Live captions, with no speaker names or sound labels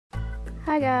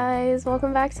Hi guys,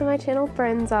 welcome back to my channel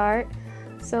brennsArt.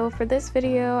 So for this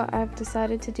video I've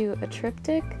decided to do a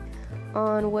triptych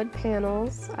on wood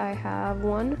panels. I have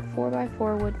one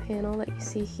 4x4 wood panel that you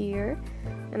see here,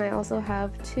 and I also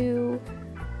have two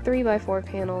 3x4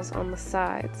 panels on the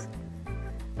sides.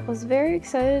 I was very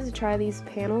excited to try these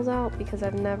panels out because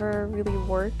I've never really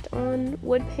worked on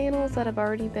wood panels that have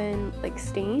already been like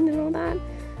stained and all that.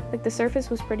 Like the surface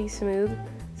was pretty smooth,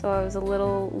 so I was a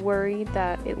little worried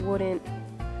that it wouldn't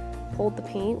hold the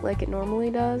paint like it normally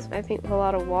does. I paint with a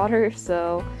lot of water,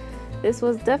 so this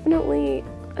was definitely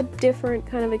a different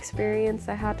kind of experience.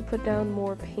 I had to put down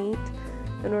more paint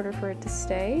in order for it to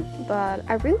stay, but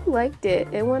I really liked it.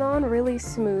 It went on really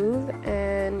smooth,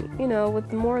 and you know,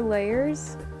 with more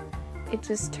layers it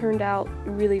just turned out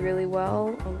really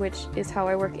well, which is how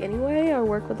I work anyway. I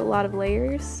work with a lot of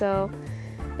layers, so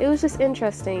it was just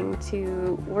interesting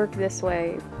to work this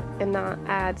way and not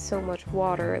add so much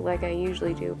water like I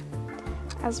usually do.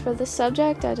 As for the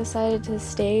subject, I decided to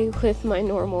stay with my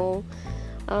normal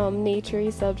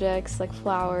naturey subjects like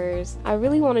flowers. I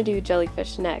really want to do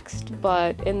jellyfish next,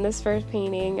 but in this first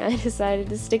painting I decided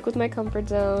to stick with my comfort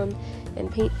zone and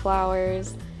paint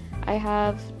flowers. I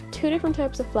have two different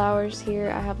types of flowers here.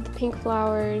 I have the pink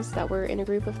flowers that were in a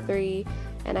group of 3,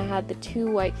 and I had the 2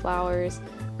 white flowers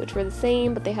which were the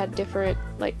same, but they had different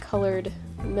like colored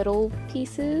middle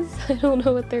pieces. I don't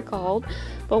know what they're called,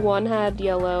 but one had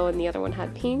yellow and the other one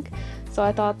had pink, so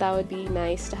I thought that would be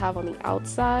nice to have on the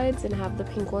outsides and have the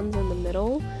pink ones in the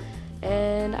middle.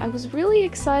 And I was really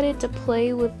excited to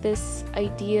play with this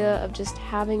idea of just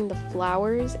having the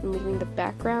flowers and leaving the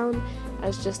background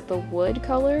as just the wood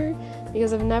color,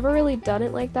 because I've never really done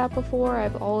it like that before.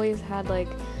 I've always had like,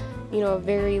 you know, a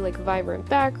very like vibrant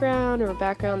background, or a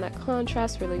background that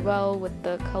contrasts really well with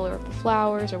the color of the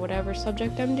flowers or whatever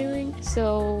subject I'm doing.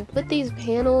 So with these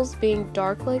panels being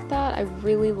dark like that, I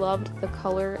really loved the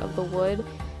color of the wood,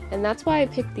 and that's why I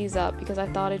picked these up, because I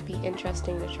thought it'd be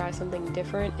interesting to try something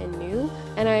different and new.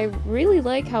 And I really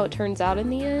like how it turns out in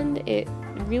the end. It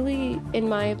really, in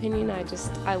my opinion,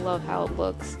 I love how it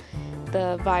looks.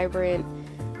 The vibrant,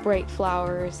 bright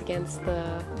flowers against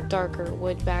the darker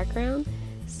wood background.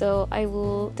 So I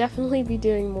will definitely be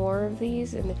doing more of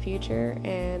these in the future,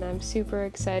 and I'm super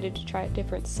excited to try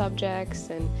different subjects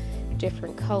and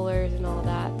different colors and all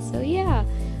that. So yeah,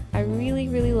 I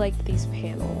really liked these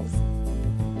panels.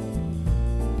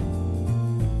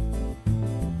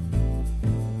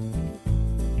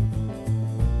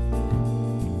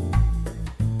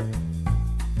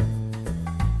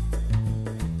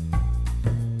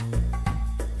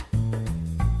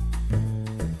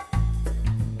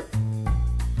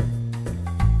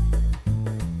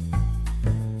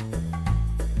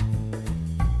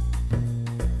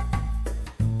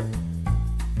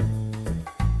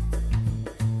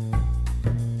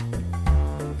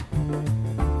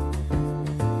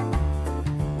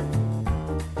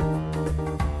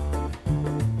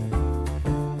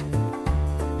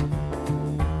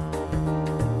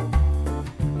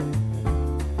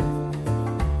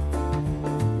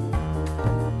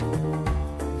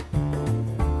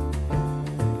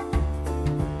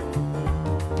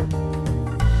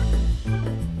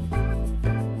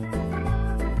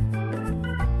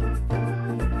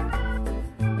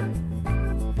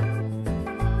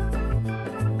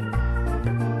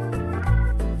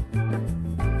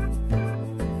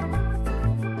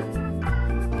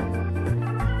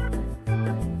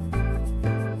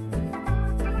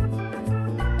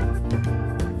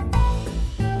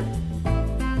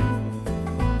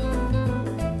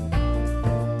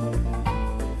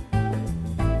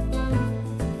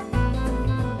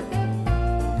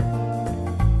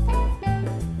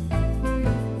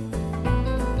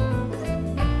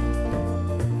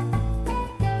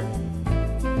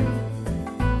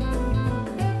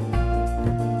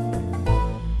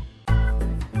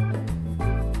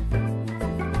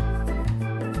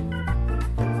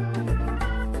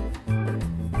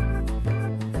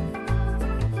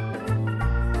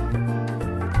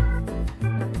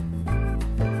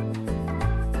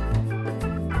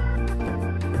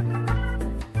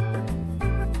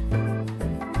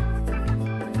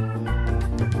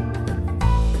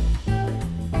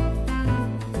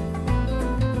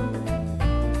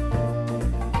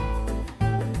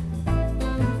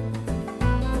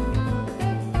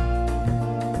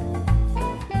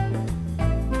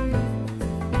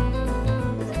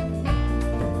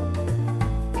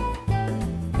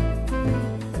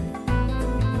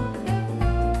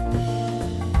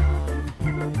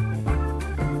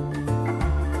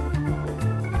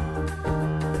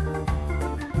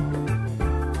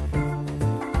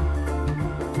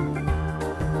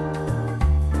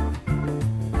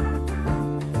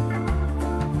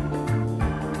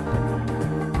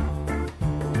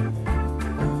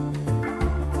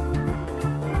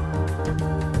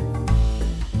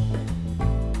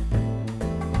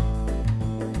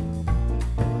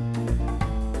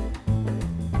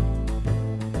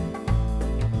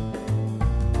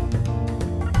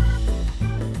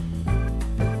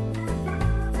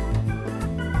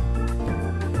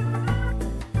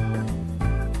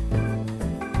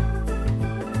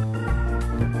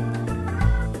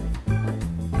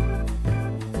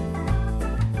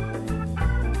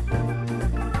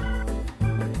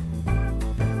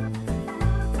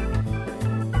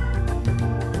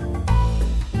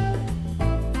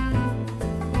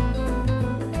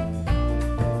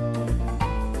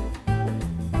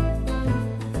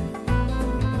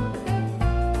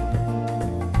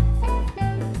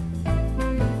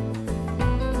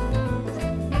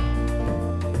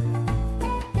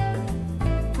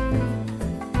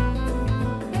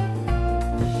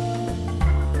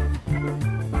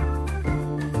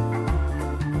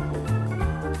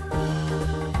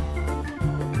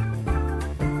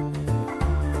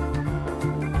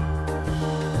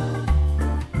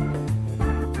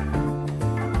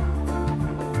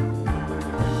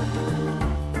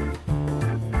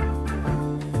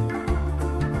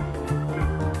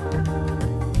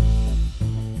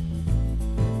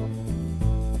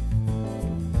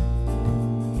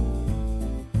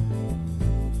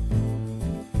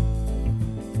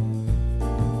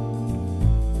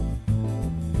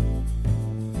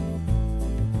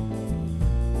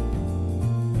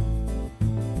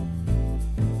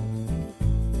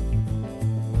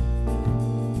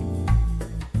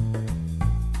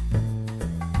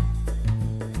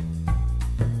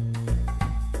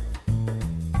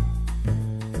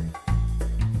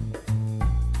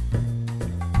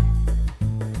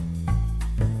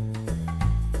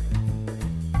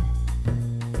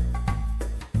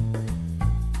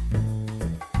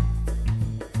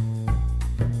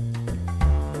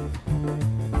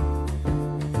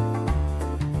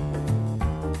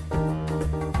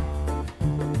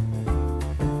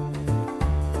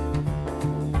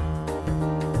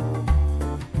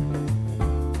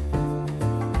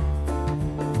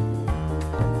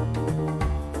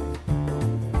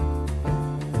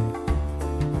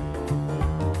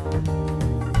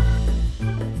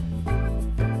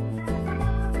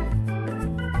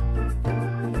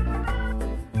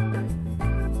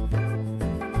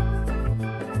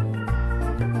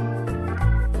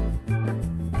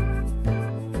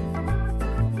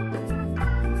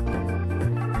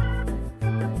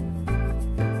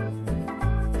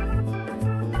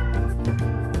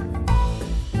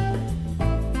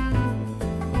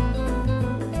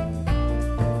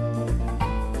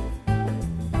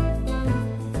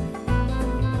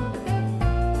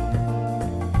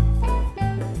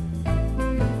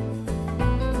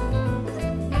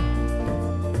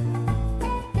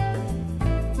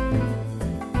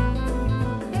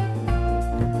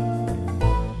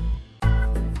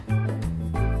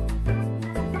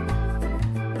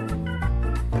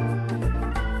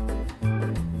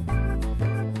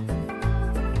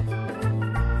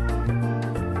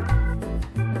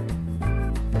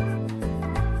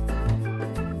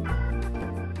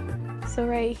 So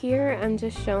right here, I'm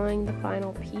just showing the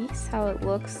final piece, how it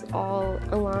looks all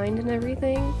aligned and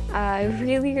everything. I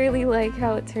really like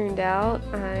how it turned out.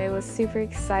 I was super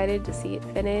excited to see it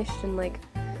finished and like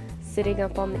sitting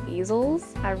up on the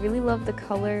easels. I really love the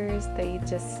colors.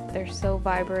 They're so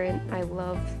vibrant. I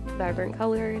love vibrant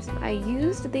colors. I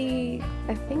used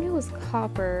I think it was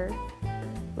copper,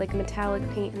 like metallic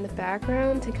paint in the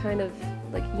background to kind of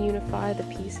like unify the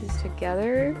pieces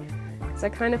together. Because I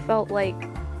kind of felt like,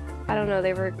 I don't know,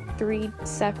 they were 3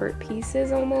 separate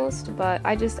pieces almost, but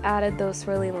I just added those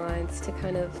swirly lines to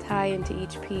kind of tie into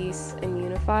each piece and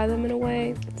unify them in a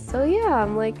way. So yeah,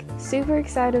 I'm like super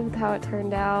excited with how it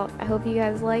turned out. I hope you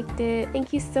guys liked it.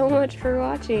 Thank you so much for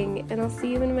watching, and I'll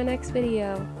see you in my next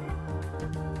video.